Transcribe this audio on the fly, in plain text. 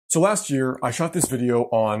So last year, I shot this video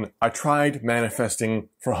on I tried manifesting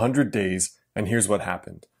for 100 days, and here's what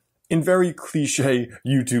happened. In very cliche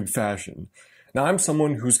YouTube fashion. Now, I'm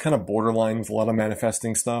someone who's kind of borderline with a lot of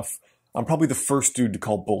manifesting stuff. I'm probably the first dude to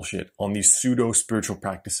call bullshit on these pseudo-spiritual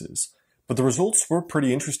practices. But the results were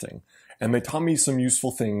pretty interesting, and they taught me some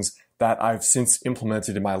useful things that I've since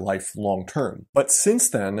implemented in my life long term. But since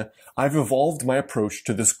then, I've evolved my approach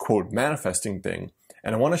to this quote manifesting thing,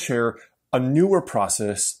 and I want to share a newer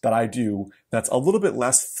process that I do that's a little bit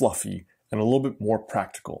less fluffy and a little bit more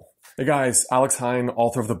practical. Hey guys, Alex Hine,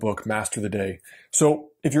 author of the book Master the Day.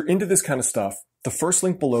 So if you're into this kind of stuff, the first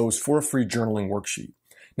link below is for a free journaling worksheet.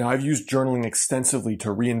 Now, I've used journaling extensively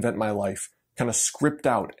to reinvent my life, kind of script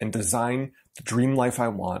out and design the dream life I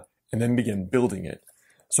want, and then begin building it.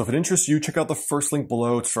 So if it interests you, check out the first link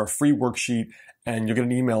below. It's for a free worksheet, and you'll get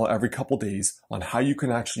an email every couple days on how you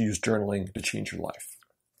can actually use journaling to change your life.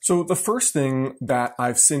 So the first thing that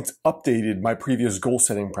I've since updated my previous goal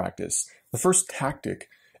setting practice, the first tactic,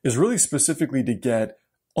 is really specifically to get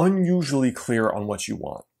unusually clear on what you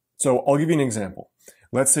want. So I'll give you an example.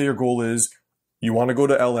 Let's say your goal is you want to go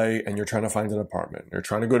to LA and you're trying to find an apartment. You're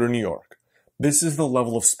trying to go to New York. This is the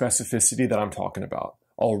level of specificity that I'm talking about.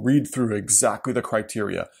 I'll read through exactly the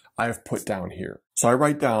criteria I have put down here. So I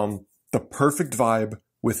write down the perfect vibe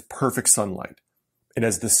with perfect sunlight. It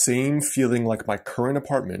has the same feeling like my current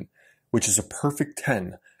apartment, which is a perfect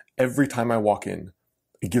 10 every time I walk in.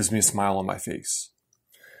 It gives me a smile on my face.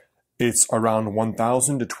 It's around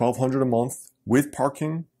 $1,000 to $1,200 a month with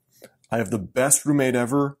parking. I have the best roommate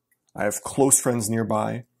ever. I have close friends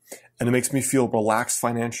nearby, and it makes me feel relaxed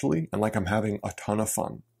financially and like I'm having a ton of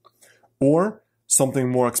fun. Or something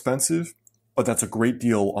more expensive, but that's a great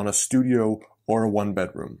deal on a studio or a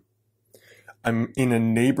one-bedroom. I'm in a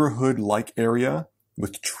neighborhood-like area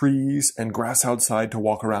with trees and grass outside to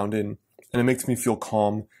walk around in, and it makes me feel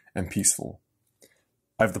calm and peaceful.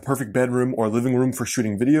 I have the perfect bedroom or living room for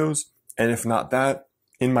shooting videos, and if not that,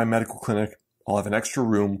 in my medical clinic, I'll have an extra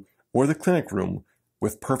room or the clinic room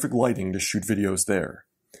with perfect lighting to shoot videos there.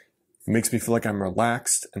 It makes me feel like I'm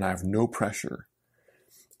relaxed and I have no pressure.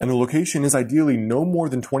 And the location is ideally no more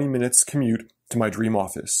than 20 minutes commute to my dream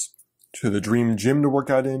office, to the dream gym to work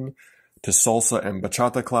out in, to salsa and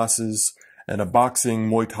bachata classes, and a boxing,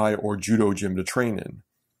 Muay Thai, or judo gym to train in,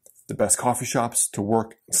 the best coffee shops to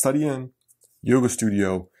work and study in, yoga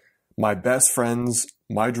studio, my best friends,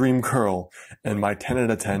 my dream girl, and my 10 out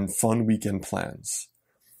of 10 fun weekend plans.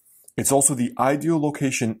 It's also the ideal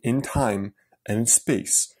location in time and in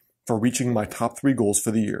space for reaching my top 3 goals for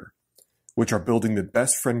the year, which are building the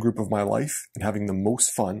best friend group of my life and having the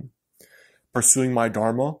most fun, pursuing my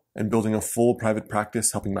dharma and building a full private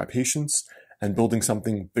practice helping my patients and building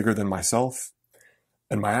something bigger than myself,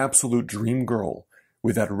 and my absolute dream girl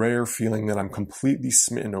with that rare feeling that I'm completely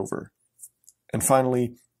smitten over. And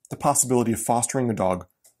finally, the possibility of fostering a dog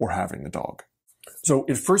or having a dog. So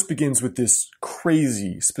it first begins with this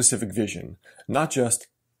crazy specific vision, not just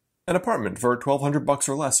an apartment for $1,200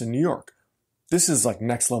 or less in New York. This is like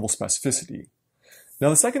next level specificity.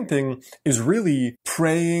 Now the second thing is really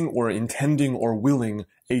praying or intending or willing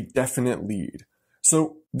a definite lead.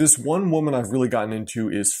 So this one woman I've really gotten into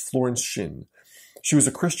is Florence Shinn. She was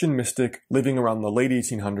a Christian mystic living around the late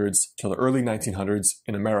 1800s to the early 1900s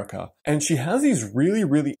in America. And she has these really,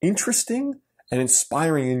 really interesting and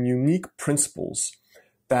inspiring and unique principles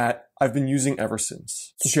that I've been using ever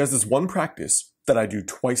since. So she has this one practice that I do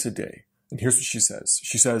twice a day. And here's what she says.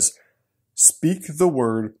 She says, speak the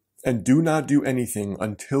word and do not do anything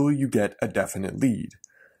until you get a definite lead.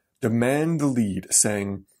 Demand the lead,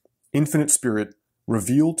 saying, Infinite Spirit,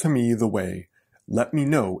 reveal to me the way. Let me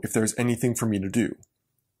know if there's anything for me to do.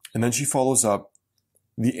 And then she follows up,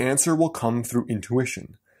 the answer will come through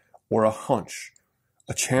intuition, or a hunch,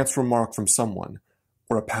 a chance remark from someone,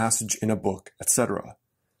 or a passage in a book, etc.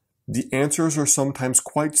 The answers are sometimes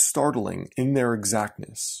quite startling in their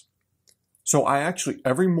exactness. So I actually,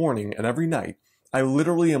 every morning and every night, I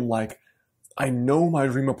literally am like, I know my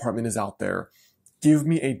dream apartment is out there. Give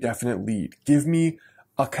me a definite lead. Give me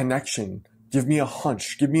a connection. Give me a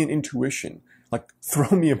hunch. Give me an intuition. Like,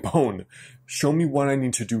 throw me a bone. Show me what I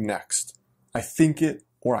need to do next. I think it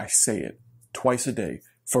or I say it twice a day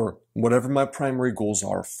for whatever my primary goals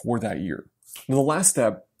are for that year. Now, the last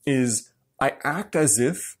step is I act as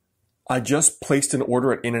if I just placed an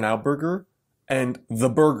order at In-N-Out Burger and the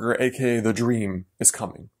burger, aka the dream, is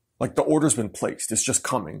coming. Like the order's been placed. It's just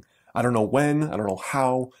coming. I don't know when, I don't know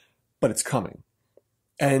how, but it's coming.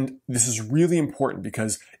 And this is really important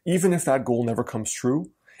because even if that goal never comes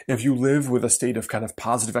true, if you live with a state of kind of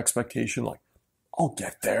positive expectation, like, I'll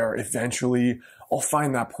get there eventually, I'll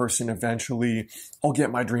find that person eventually. I'll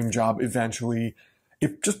get my dream job eventually.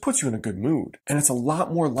 It just puts you in a good mood. And it's a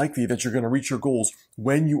lot more likely that you're going to reach your goals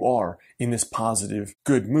when you are in this positive,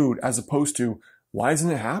 good mood, as opposed to, why isn't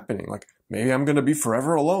it happening? Like, maybe I'm going to be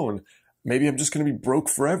forever alone. Maybe I'm just going to be broke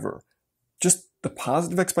forever. Just the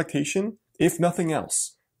positive expectation, if nothing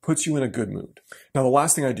else, puts you in a good mood. Now, the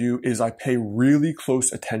last thing I do is I pay really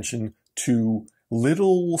close attention to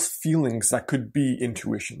little feelings that could be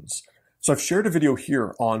intuitions. So I've shared a video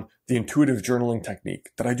here on the intuitive journaling technique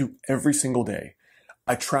that I do every single day.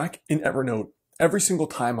 I track in Evernote every single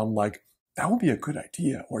time I'm like, that would be a good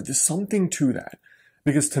idea, or there's something to that.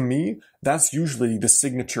 Because to me, that's usually the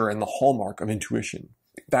signature and the hallmark of intuition.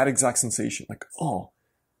 That exact sensation, like, oh,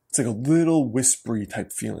 it's like a little whispery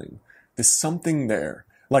type feeling. There's something there.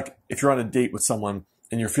 Like if you're on a date with someone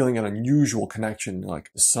and you're feeling an unusual connection, like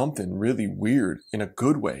there's something really weird in a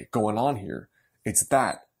good way going on here. It's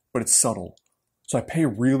that, but it's subtle. So I pay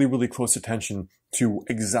really, really close attention to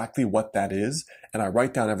exactly what that is, and I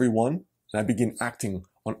write down every one, and I begin acting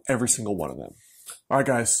on every single one of them. All right,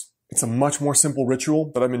 guys, it's a much more simple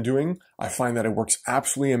ritual that I've been doing. I find that it works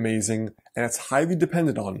absolutely amazing, and it's highly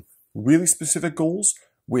dependent on really specific goals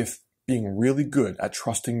with being really good at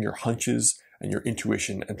trusting your hunches and your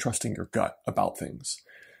intuition and trusting your gut about things.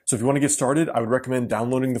 So if you want to get started, I would recommend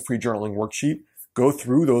downloading the free journaling worksheet. Go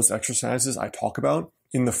through those exercises I talk about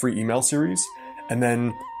in the free email series, and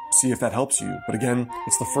then see if that helps you. But again,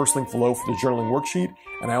 it's the first link below for the journaling worksheet,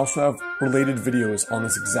 and I also have related videos on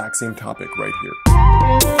this exact same topic right here.